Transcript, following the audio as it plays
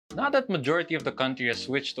Now that majority of the country has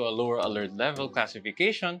switched to a lower alert level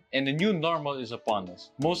classification and the new normal is upon us,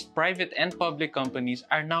 most private and public companies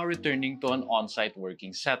are now returning to an on-site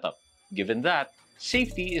working setup. Given that,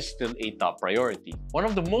 safety is still a top priority. One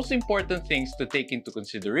of the most important things to take into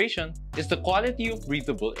consideration is the quality of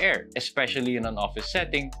breathable air, especially in an office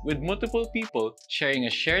setting with multiple people sharing a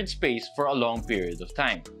shared space for a long period of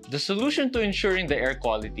time. The solution to ensuring the air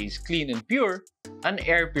quality is clean and pure, an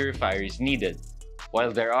air purifier is needed.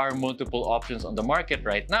 While there are multiple options on the market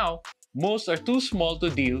right now, most are too small to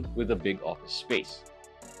deal with a big office space.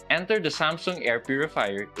 Enter the Samsung Air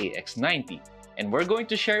Purifier AX90, and we're going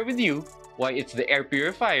to share with you why it's the air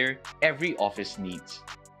purifier every office needs.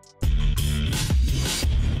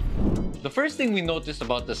 The first thing we noticed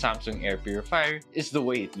about the Samsung Air Purifier is the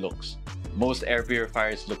way it looks. Most air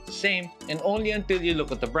purifiers look the same, and only until you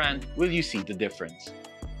look at the brand will you see the difference.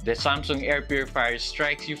 The Samsung Air Purifier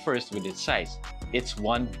strikes you first with its size. It's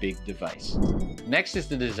one big device. Next is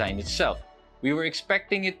the design itself. We were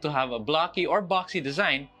expecting it to have a blocky or boxy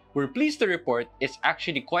design. We're pleased to report it's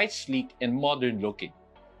actually quite sleek and modern looking.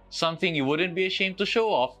 Something you wouldn't be ashamed to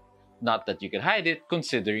show off, not that you can hide it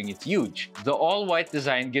considering it's huge. The all-white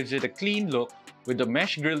design gives it a clean look with a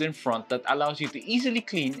mesh grille in front that allows you to easily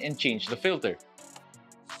clean and change the filter.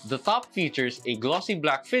 The top features a glossy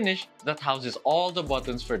black finish that houses all the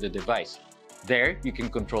buttons for the device. There, you can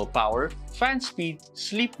control power, fan speed,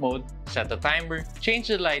 sleep mode, set a timer, change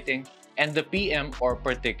the lighting, and the PM or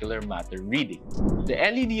particular matter reading. The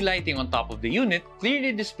LED lighting on top of the unit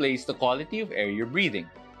clearly displays the quality of air you're breathing.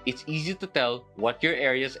 It's easy to tell what your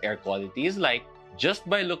area's air quality is like just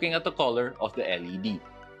by looking at the color of the LED.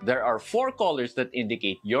 There are 4 colors that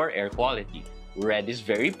indicate your air quality. Red is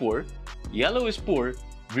very poor, yellow is poor,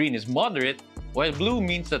 green is moderate, while blue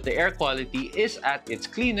means that the air quality is at its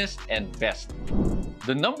cleanest and best.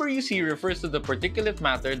 The number you see refers to the particulate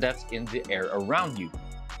matter that's in the air around you.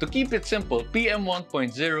 To keep it simple, PM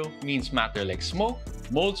 1.0 means matter like smoke,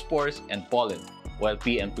 mold spores, and pollen, while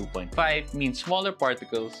PM 2.5 means smaller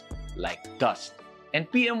particles like dust. And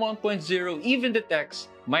PM 1.0 even detects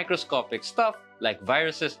microscopic stuff like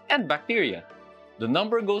viruses and bacteria. The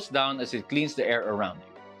number goes down as it cleans the air around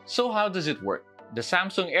you. So how does it work? The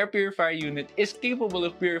Samsung Air Purifier unit is capable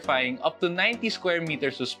of purifying up to 90 square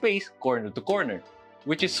meters of space corner to corner,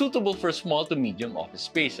 which is suitable for small to medium office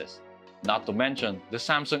spaces. Not to mention, the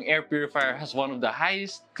Samsung Air Purifier has one of the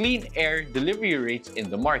highest clean air delivery rates in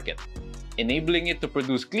the market, enabling it to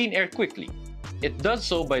produce clean air quickly. It does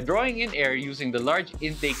so by drawing in air using the large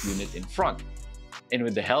intake unit in front. And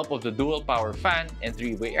with the help of the dual power fan and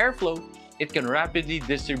 3-way airflow, it can rapidly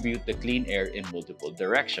distribute the clean air in multiple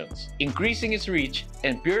directions, increasing its reach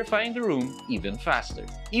and purifying the room even faster.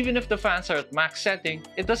 Even if the fans are at max setting,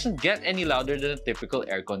 it doesn't get any louder than a typical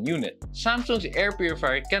aircon unit. Samsung's air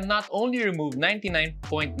purifier can not only remove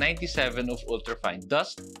 99.97% of ultrafine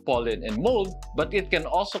dust, pollen, and mold, but it can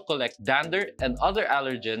also collect dander and other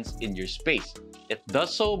allergens in your space. It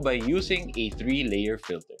does so by using a 3-layer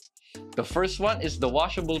filter. The first one is the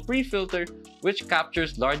washable pre-filter, which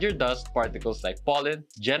captures larger dust particles like pollen,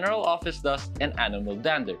 general office dust, and animal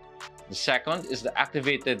dander. The second is the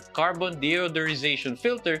activated carbon deodorization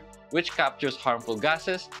filter, which captures harmful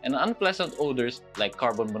gases and unpleasant odors like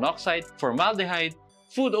carbon monoxide, formaldehyde,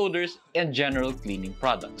 food odors, and general cleaning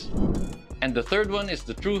products. And the third one is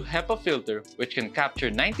the true HEPA filter, which can capture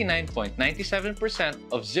 99.97%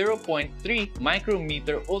 of 0.3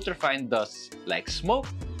 micrometer ultrafine dusts like smoke,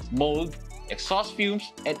 mold, exhaust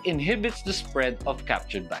fumes, and inhibits the spread of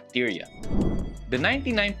captured bacteria. The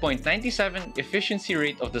 99.97% efficiency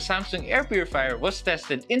rate of the Samsung Air Purifier was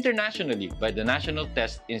tested internationally by the National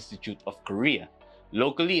Test Institute of Korea.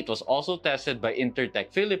 Locally, it was also tested by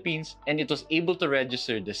Intertech Philippines, and it was able to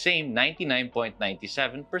register the same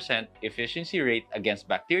 99.97% efficiency rate against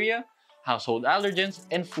bacteria, household allergens,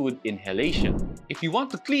 and food inhalation. If you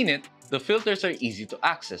want to clean it, the filters are easy to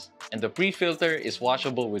access, and the pre-filter is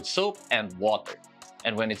washable with soap and water.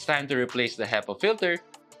 And when it's time to replace the HEPA filter,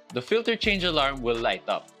 the filter change alarm will light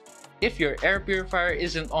up. If your air purifier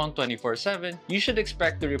isn't on 24/7, you should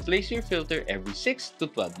expect to replace your filter every 6 to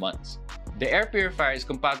 12 months. The air purifier is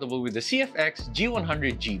compatible with the CFX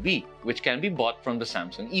G100GB, which can be bought from the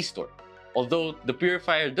Samsung eStore, although the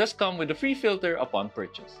purifier does come with a free filter upon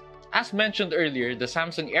purchase. As mentioned earlier, the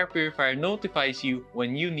Samsung Air Purifier notifies you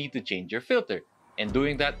when you need to change your filter, and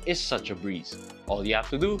doing that is such a breeze. All you have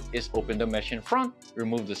to do is open the mesh in front,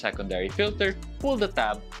 remove the secondary filter, pull the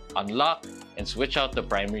tab, unlock, and switch out the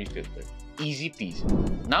primary filter. Easy peasy.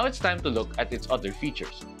 Now it's time to look at its other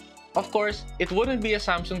features. Of course, it wouldn't be a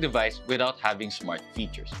Samsung device without having smart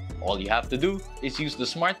features. All you have to do is use the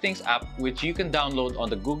SmartThings app, which you can download on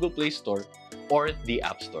the Google Play Store or the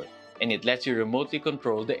App Store, and it lets you remotely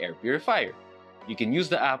control the air purifier. You can use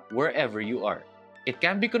the app wherever you are. It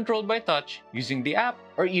can be controlled by touch, using the app,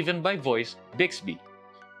 or even by voice, Bixby.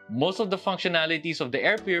 Most of the functionalities of the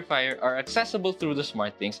air purifier are accessible through the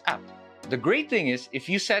SmartThings app. The great thing is, if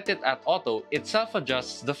you set it at auto, it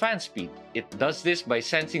self-adjusts the fan speed. It does this by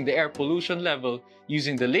sensing the air pollution level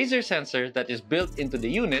using the laser sensor that is built into the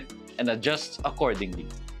unit and adjusts accordingly.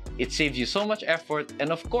 It saves you so much effort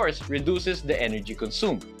and of course reduces the energy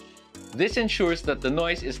consumed. This ensures that the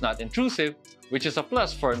noise is not intrusive, which is a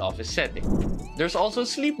plus for an office setting. There's also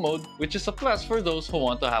sleep mode, which is a plus for those who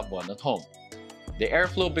want to have one at home. The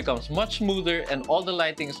airflow becomes much smoother and all the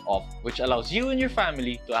lighting is off, which allows you and your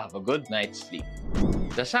family to have a good night's sleep.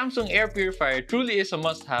 The Samsung Air Purifier truly is a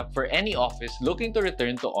must-have for any office looking to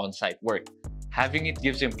return to on-site work. Having it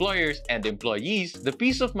gives employers and employees the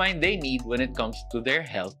peace of mind they need when it comes to their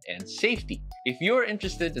health and safety. If you're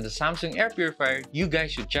interested in the Samsung Air Purifier, you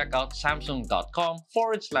guys should check out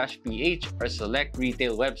samsung.com/ph or select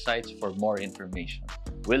retail websites for more information.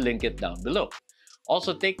 We'll link it down below.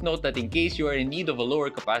 Also, take note that in case you are in need of a lower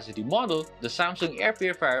capacity model, the Samsung Air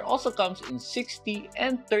Purifier also comes in 60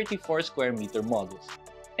 and 34 square meter models.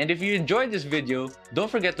 And if you enjoyed this video, don't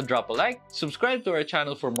forget to drop a like, subscribe to our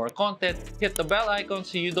channel for more content, hit the bell icon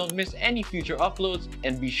so you don't miss any future uploads,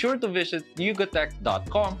 and be sure to visit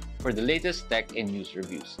yugatech.com for the latest tech and news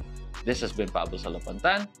reviews. This has been Pablo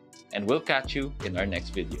Salapantan, and we'll catch you in our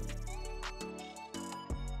next video.